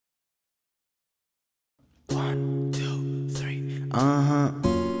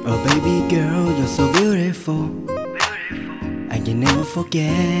Oh baby girl, you're so beautiful. I can never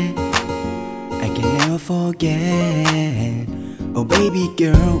forget. I can never forget. Oh baby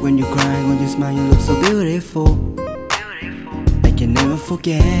girl, when you cry, when you smile, you look so beautiful. I can never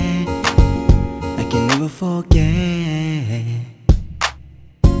forget. I can never forget.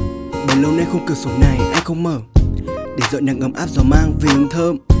 Bấy lâu nay khung cửa sổ này anh không mở, để dọi nắng ấm áp gió mang về hương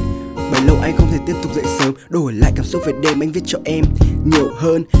thơm. Bấy lâu anh không thể tiếp tục dậy sớm, đổi lại cảm xúc về đêm anh viết cho em nhiều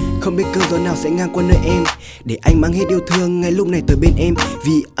hơn. Không biết cơn gió nào sẽ ngang qua nơi em, để anh mang hết yêu thương ngay lúc này tới bên em.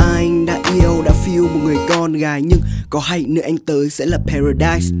 Vì anh đã yêu, đã feel một người con gái, nhưng có hay nơi anh tới sẽ là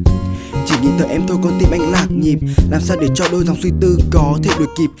paradise. Chỉ nghĩ tới em thôi con tim anh lạc nhịp, làm sao để cho đôi dòng suy tư có thể đuổi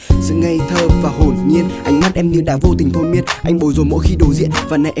kịp sự ngây thơ và hồn nhiên. Ánh mắt em như đã vô tình thôi miên, anh bối rối mỗi khi đối diện.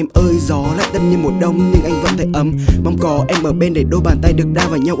 Và này em ơi, gió lại tất như mùa đông nhưng anh vẫn thấy ấm. Mong có em ở bên để đôi bàn tay được đan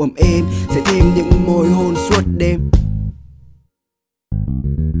vào nhau ấm êm, sẽ thêm những môi hôn suốt đêm.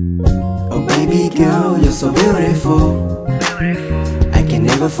 Oh baby girl, you're so beautiful. I can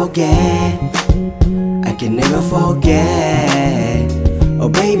never forget. I can never forget.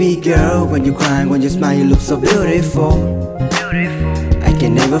 Oh baby girl, when you cry, when you smile, you look so beautiful. I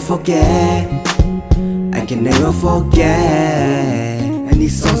can never forget. I can never forget. And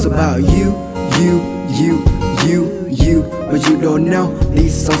these songs about you, you, you, you, you. But you don't know,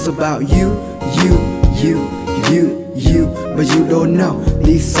 these songs about you, you, you, you, you. But you don't know,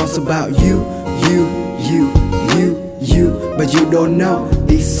 these songs about you, you, you, you, you. But you don't know,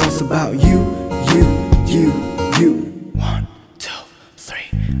 these songs about you, you, you, you.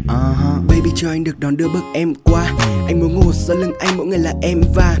 Baby cho anh được đón đưa bước em qua. Anh muốn ngủ sau lưng anh mỗi ngày là em,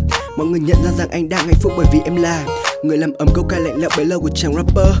 và mọi người nhận ra rằng anh đang hạnh phúc bởi vì em là người làm ấm câu ca lạnh lẽo bấy lâu của chàng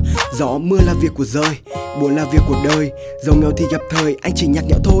rapper. Gió mưa là việc của rơi, buồn là việc của đời, giàu nghèo thì gặp thời, anh chỉ nhạc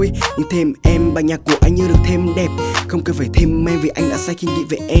nhẽo thôi. Nhưng thêm em, bài nhạc của anh như được thêm đẹp, không cần phải thêm em vì anh đã say khi nghĩ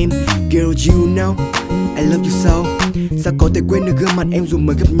về em. Girl you know I love you so. Sao có thể quên được gương mặt em dù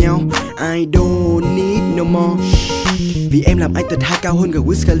mới gặp nhau. I don't need no more, vì em làm anh thật hai cao hơn cả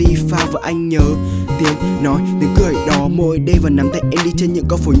Wiz Khalifa. Và anh nhớ tiếng nói, tiếng cười đó mỗi đêm, và nắm tay em đi trên những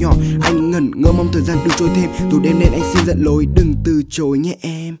con phố nhỏ. Anh ngẩn ngơ mong thời gian đừng trôi thêm, dù đêm nên anh xin giận lỗi, đừng từ chối nhé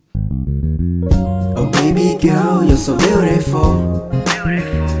em. Oh baby girl, you're so beautiful.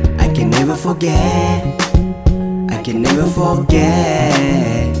 I can never forget. I can never forget.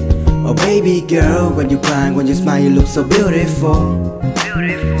 Oh baby girl, when you cry, when you smile, you look so beautiful.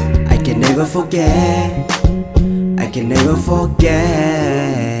 I can never forget. I can never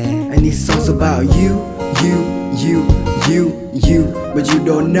forget. And these songs about you, you, you, you, you. But you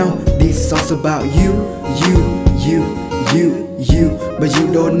don't know, these songs about you, you, you, you, you. But you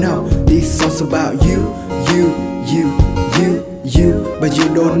don't know, these songs about you, you, you, you, you. But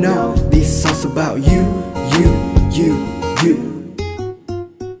you don't know, these songs about you, you, you, you.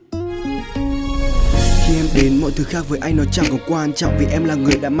 Khi em đến, mọi thứ khác với anh nó chẳng còn quan trọng, vì em là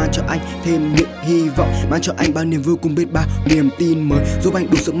người đã mang cho anh thêm những hy vọng, mang cho anh bao niềm vui cùng biết bao niềm tin mới, giúp anh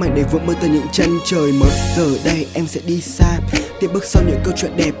đủ sức mạnh để vươn tới từ những chân trời mới. Giờ đây em sẽ đi xa, tiếp bước sau những câu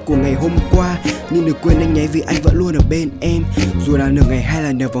chuyện đẹp của ngày hôm qua, nhưng đừng quên anh nhé, vì anh vẫn luôn ở bên em, dù là nửa ngày hay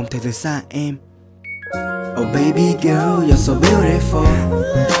là nửa vòng thế giới xa em. Oh baby girl, you're so beautiful.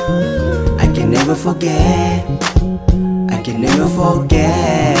 I can never forget. I can never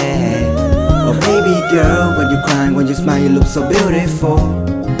forget. Oh baby girl, when you cry, when you smile, you look so beautiful.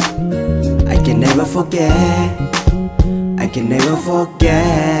 I can never forget. I can never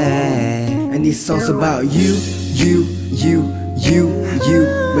forget. And these songs about you, you, you, you, you.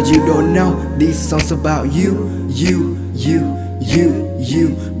 But you don't know, these songs about you, you, you, you,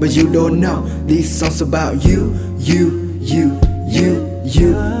 you. But you don't know, these songs about you, you, you, you,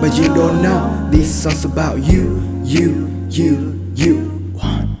 you. But you don't know, these songs about you, you, you, you.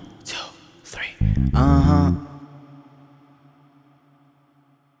 1, 2, 3.